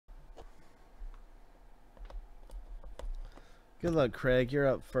Good luck, Craig. You're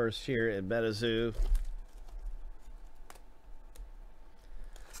up first here at Metazoo.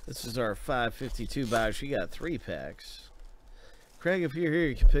 This is our 552 box. You got 3 packs. Craig, if you're here,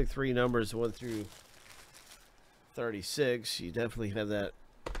 you can pick 3 numbers, 1 through 36. You definitely have that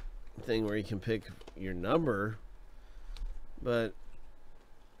thing where you can pick your number. But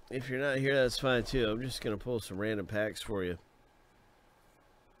if you're not here, that's fine too. I'm just going to pull some random packs for you.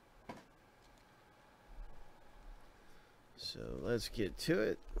 So let's get to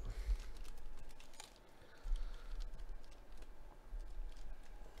it.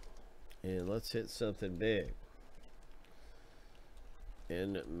 And let's hit something big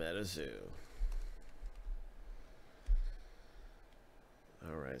in Metazoo.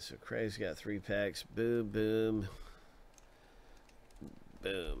 Alright, so Craig's got 3 packs. Boom, boom,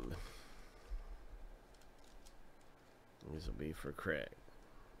 boom. These will be for Craig.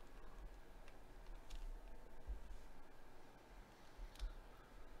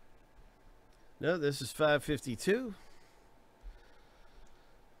 No, this is 552.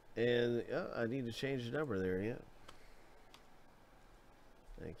 And oh, I need to change the number there, yeah.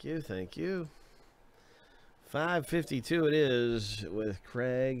 Thank you, thank you. 552 it is with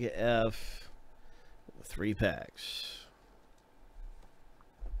Craig F. 3 packs.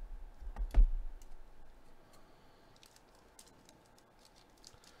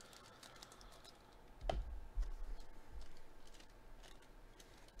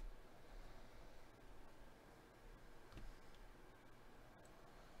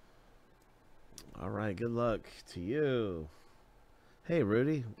 All right, good luck to you. Hey,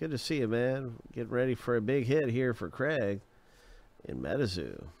 Rudy, good to see you, man. Getting ready for a big hit here for Craig in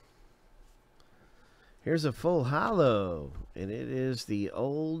Metazoo. Here's a full holo, and it is the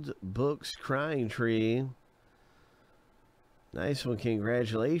Old Books Crying Tree. Nice one,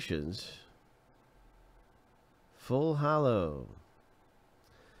 congratulations. Full holo.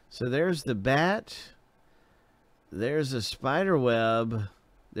 So there's the bat. There's a spider web.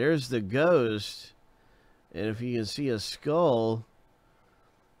 There's the ghost. And if you can see a skull,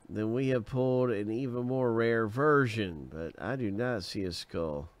 then we have pulled an even more rare version. But I do not see a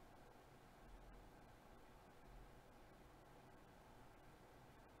skull.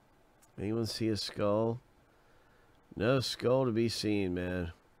 Anyone see a skull? No skull to be seen,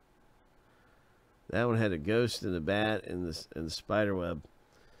 man. That one had a ghost and the bat and the spider web.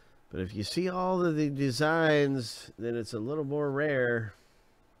 But if you see all of the designs, then it's a little more rare.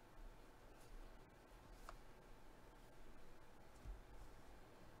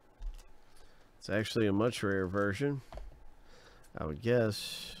 It's actually a much rarer version, I would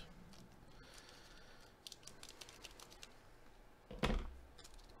guess.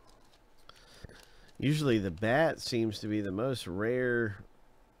 Usually the bat seems to be the most rare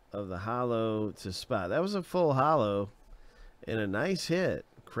of the holo to spot. That was a full holo and a nice hit,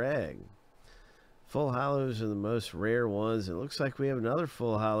 Craig. Full holos are the most rare ones. It looks like we have another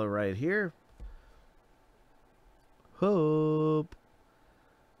full holo right here. Hope.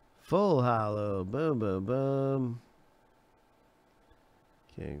 Full holo. Boom, boom, boom.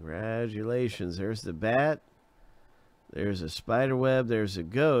 Congratulations. There's the bat. There's a spider web. There's a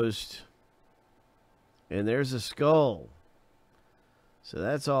ghost. And there's a skull. So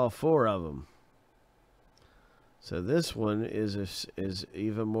that's all 4 of them. So this one is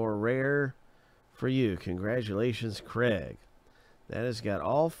even more rare for you. Congratulations, Craig. That has got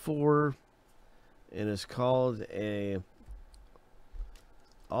all 4 and is called a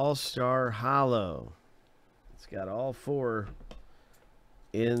All-Star Holo. It's got all 4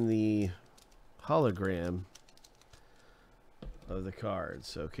 in the hologram of the card.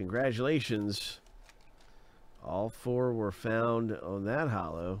 So congratulations. All 4 were found on that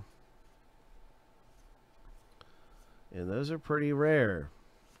holo. And those are pretty rare.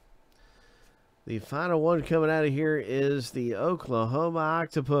 The final one coming out of here is the Oklahoma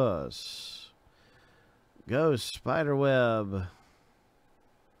Octopus. Ghost Spiderweb.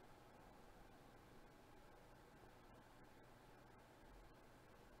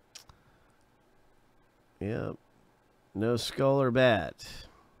 Yep. No skull or bat.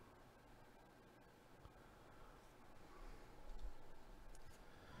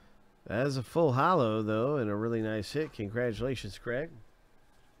 That is a full holo, though, and a really nice hit. Congratulations, Craig.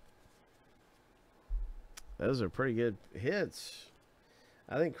 Those are pretty good hits.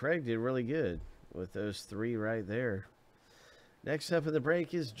 I think Craig did really good with those 3 right there. Next up in the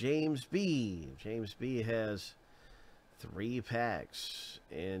break is James B. James B has 3 packs.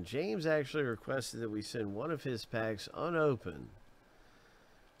 And James actually requested that we send one of his packs unopened.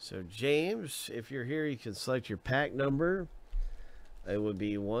 So, James, if you're here, you can select your pack number. It would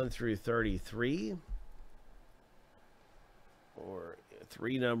be 1 through 33. or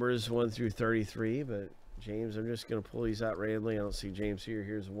 3 numbers, 1 through 33. But James, I'm just going to pull these out randomly. I don't see James here.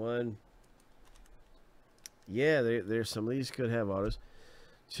 Here's 1. Yeah, there's some of these could have autos.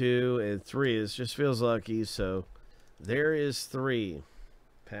 2 and 3. This just feels lucky. So there is 3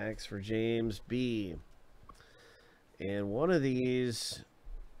 packs for James B. And one of these,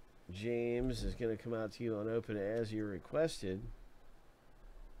 James, is going to come out to you unopened as you requested.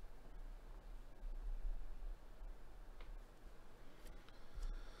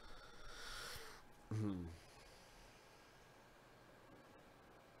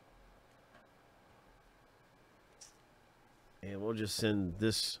 And we'll just send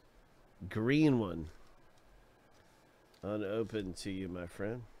this green one unopened to you, my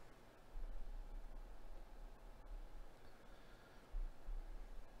friend.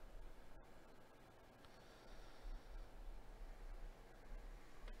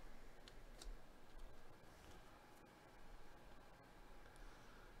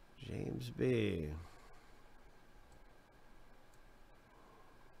 James B.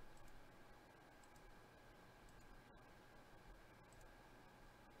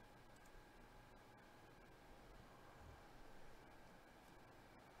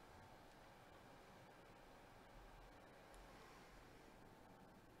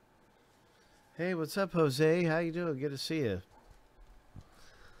 Hey, what's up, Jose? How you doing? Good to see you.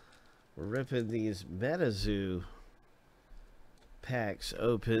 We're ripping these Metazoo packs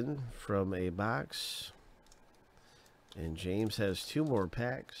open from a box. And James has 2 more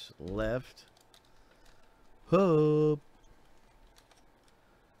packs left. Hope.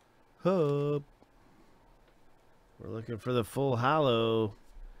 Hope. We're looking for the full hollow.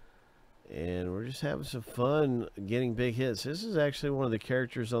 And we're just having some fun getting big hits. This is actually one of the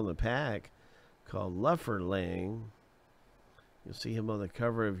characters on the pack called Lufferlang. You'll see him on the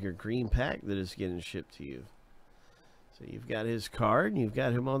cover of your green pack that is getting shipped to you. So you've got his card and you've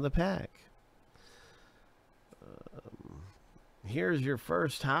got him on the pack. Here's your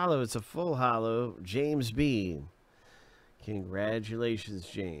first hollow. It's a full hollow. James B. Congratulations,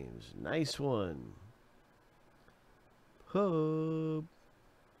 James. Nice one. Hope.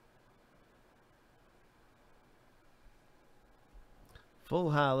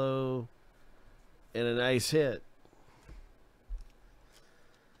 Full hollow. And a nice hit.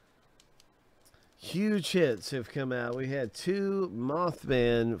 Huge hits have come out. We had 2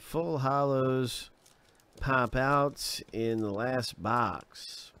 Mothman full hollows pop out in the last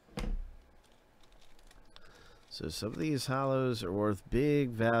box. So some of these hollows are worth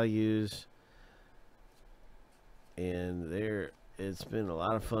big values. And it's been a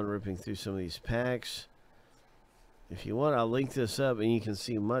lot of fun ripping through some of these packs. If you want, I'll link this up and you can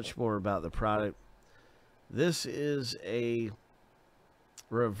see much more about the product. This is a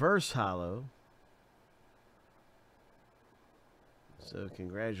reverse hollow. So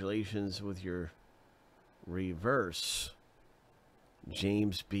congratulations with your reverse,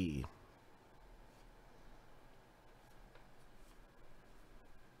 James B.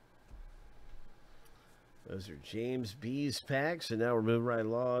 Those are James B's packs. And now we're moving right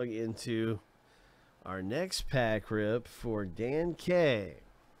along into our next pack rip for Dan K.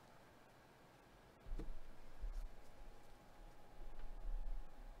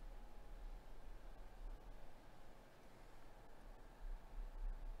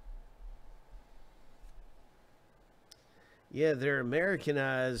 Yeah, they're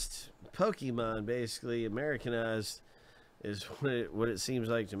Americanized Pokemon, basically. Americanized is what it seems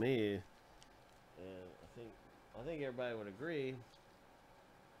like to me. And I think everybody would agree.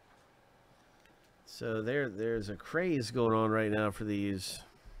 So there's a craze going on right now for these.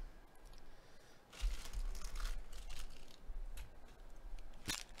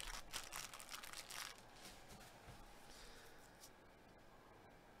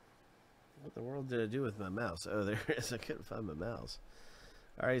 What the world did I do with my mouse? Oh, there it is. I couldn't find my mouse.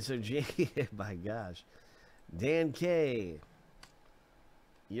 All right, so my gosh. Dan K.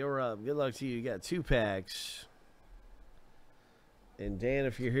 You're up. Good luck to you. You got 2 packs. And Dan,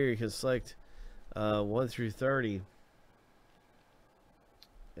 if you're here, you can select 1 through 30.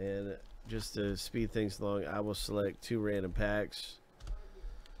 And just to speed things along, I will select 2 random packs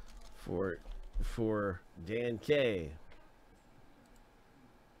for Dan K.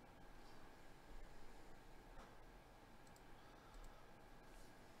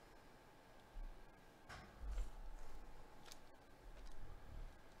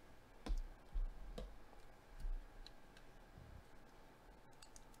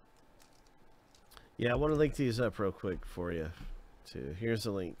 Yeah, I want to link these up real quick for you. Here's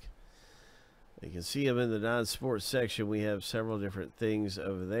the link. You can see them in the non-sports section. We have several different things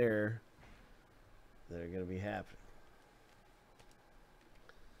over there that are going to be happening.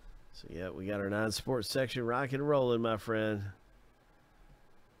 So, yeah, we got our non-sports section rocking and rolling, my friend.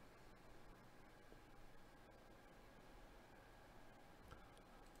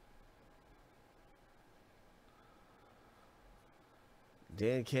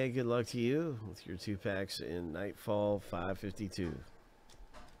 Dan K, good luck to you with your 2-packs in Nightfall 552.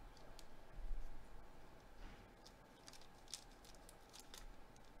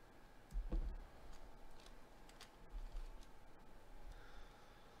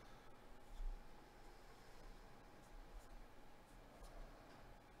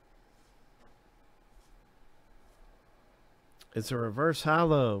 It's a reverse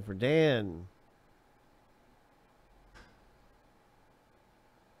hollow for Dan.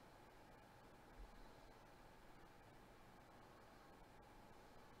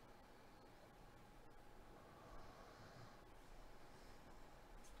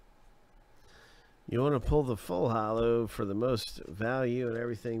 You want to pull the full hollow for the most value and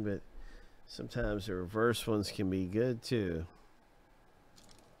everything, but sometimes the reverse ones can be good too.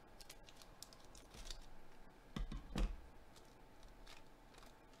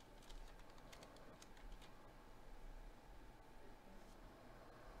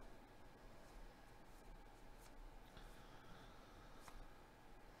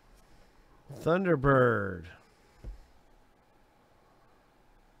 Thunderbird.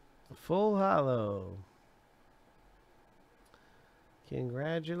 Full hollow.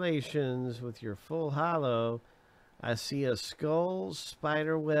 Congratulations with your full hollow. I see a skull,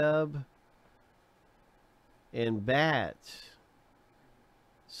 spider web, and bat.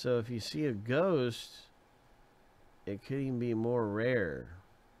 So if you see a ghost, it could even be more rare.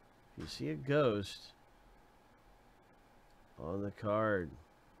 If you see a ghost on the card,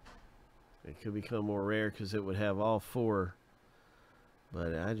 it could become more rare because it would have all 4.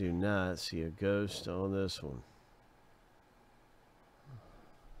 But I do not see a ghost on this one.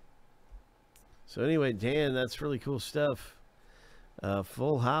 So anyway, Dan, that's really cool stuff.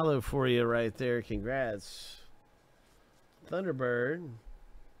 Full hollow for you right there. Congrats. Thunderbird.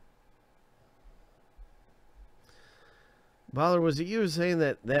 Baller, was it you saying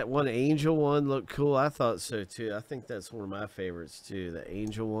that one angel one looked cool? I thought so too. I think that's one of my favorites too, the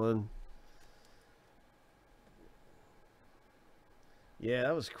angel one. Yeah,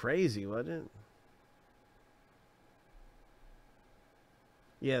 that was crazy, wasn't it?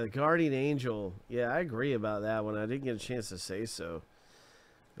 Yeah, the guardian angel. Yeah, I agree about that one. I didn't get a chance to say so,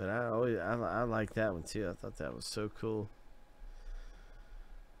 but I like that one too. I thought that was so cool.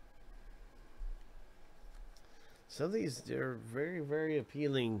 Some of these, they're very, very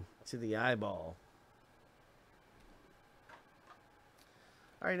appealing to the eyeball.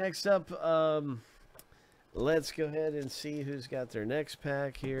 All right, next up, let's go ahead and see who's got their next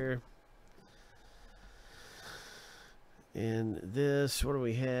pack here. In this, what do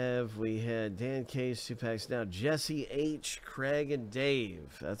we have? We had Dan K's 2 packs. Now Jesse H, Craig, and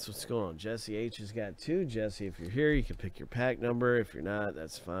Dave. That's what's going on. Jesse H has got 2. Jesse, if you're here, you can pick your pack number. If you're not,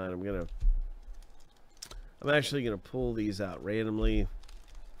 that's fine. I'm actually gonna pull these out randomly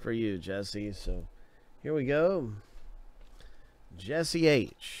for you, Jesse. So here we go. Jesse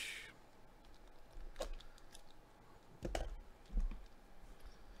H.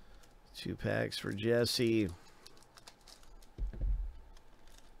 Two packs for Jesse.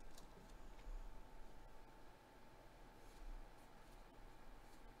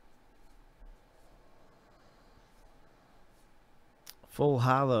 Full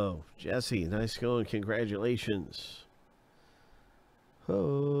hollow. Jesse, nice going. Congratulations.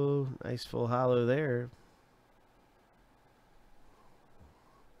 Oh, nice full hollow there.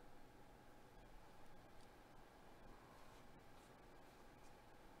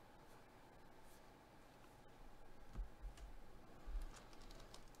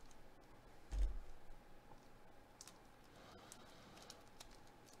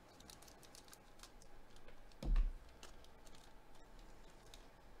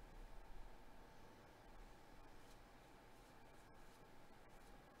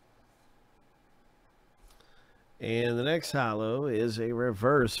 And the next hollow is a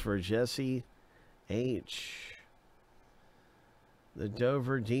reverse for Jesse H. The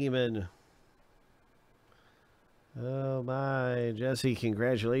Dover Demon. Oh my, Jesse,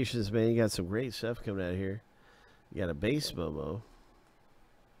 congratulations, man. You got some great stuff coming out here. You got a base Momo.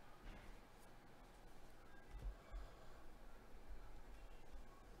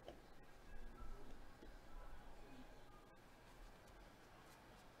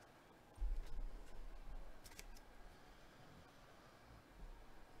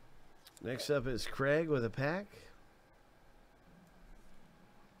 Next up is Craig with a pack.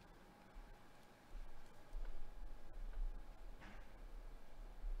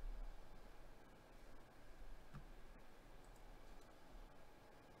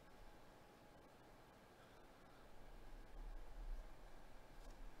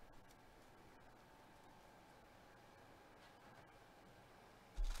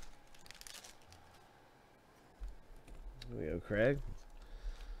 There we go, Craig.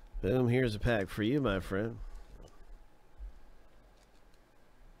 Boom, here's a pack for you, my friend.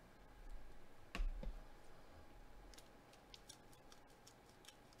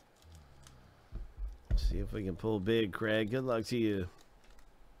 See if we can pull big, Craig. Good luck to you.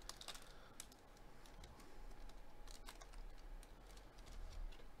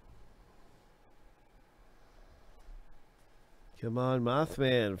 Come on,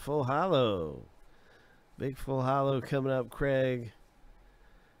 Mothman. Full hollow. Big full hollow coming up, Craig.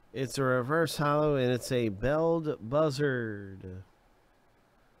 It's a reverse hollow, and it's a belled buzzard.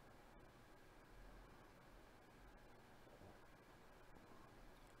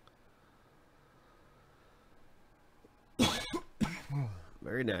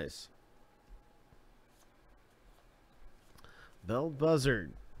 Very nice. Belled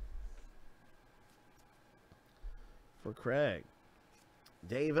buzzard for Craig.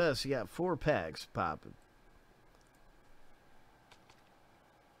 Dave S., you got 4 packs popping.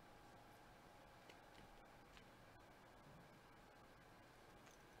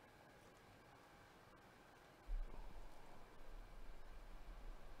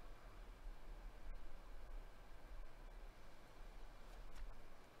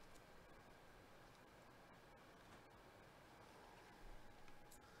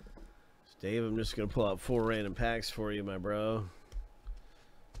 Dave, I'm just going to pull out 4 random packs for you, my bro.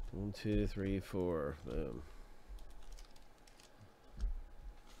 1, 2, 3, 4. Boom.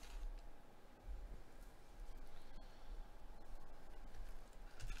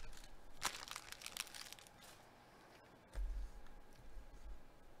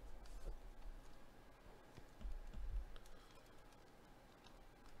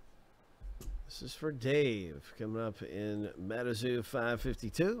 This is for Dave, coming up in Metazoo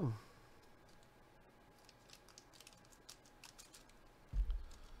 552.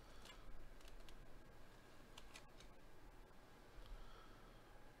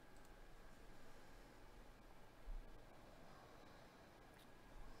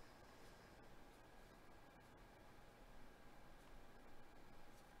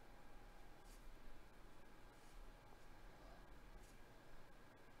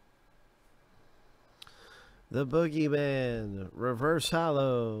 The Boogeyman, reverse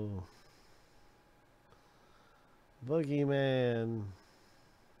hollow. Boogeyman.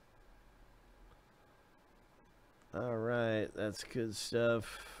 All right, that's good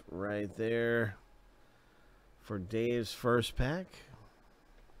stuff right there for Dave's first pack.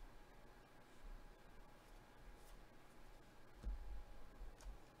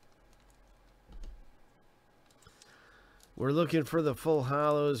 We're looking for the full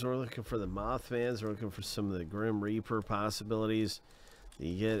hollows. We're looking for the Mothmans. We're looking for some of the Grim Reaper possibilities that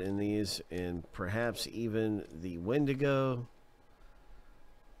you get in these, and perhaps even the Wendigo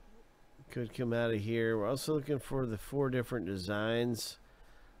could come out of here. We're also looking for the 4 different designs: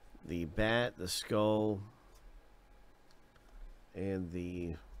 the bat, the skull, and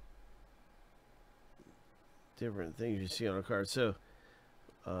the different things you see on a card. So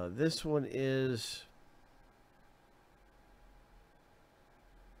this one is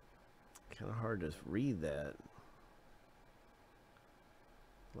kind of hard to read that.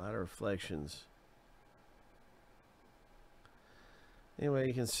 A lot of reflections. Anyway,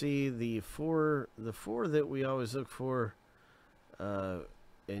 you can see the four that we always look for,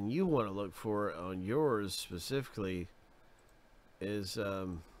 and you want to look for on yours specifically, is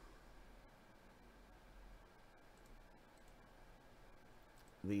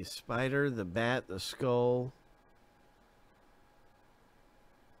the spider, the bat, the skull,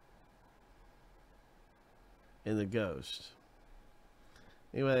 and the ghost.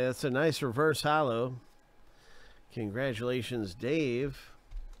 Anyway, that's a nice reverse hollow. Congratulations, Dave.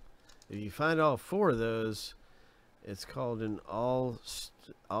 If you find all 4 of those, it's called an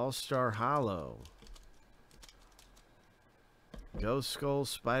all-star hollow. Ghost, skull,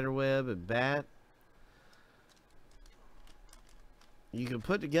 spiderweb, and bat. You can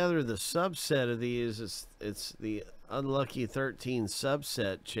put together the subset of these. It's the Unlucky 13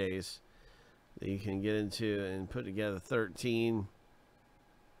 subset, Chase, that you can get into and put together 13.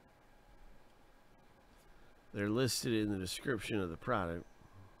 They're listed in the description of the product.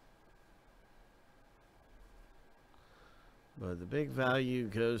 But the big value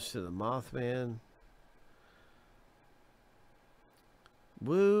goes to the Mothman.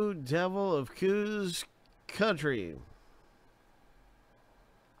 Woo Devil of Coos Country.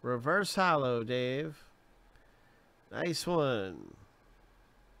 Reverse hollow, Dave. Nice one.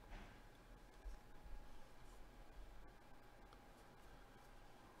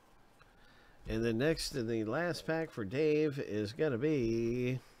 And the next and the last pack for Dave is going to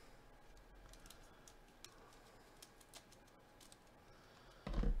be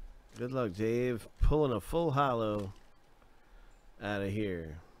Good luck, Dave. Pulling a full hollow out of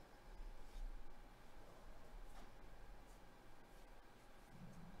here.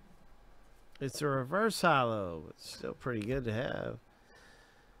 It's a reverse hollow. It's still pretty good to have.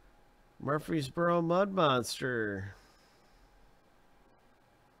 Murfreesboro Mud Monster.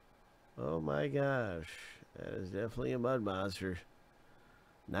 Oh my gosh. That is definitely a Mud Monster.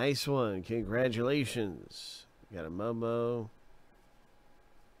 Nice one. Congratulations. Got a Momo.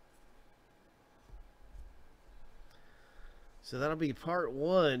 So that'll be part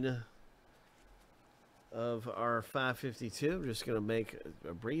 1 of our 552. I'm just going to make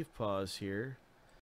a brief pause here.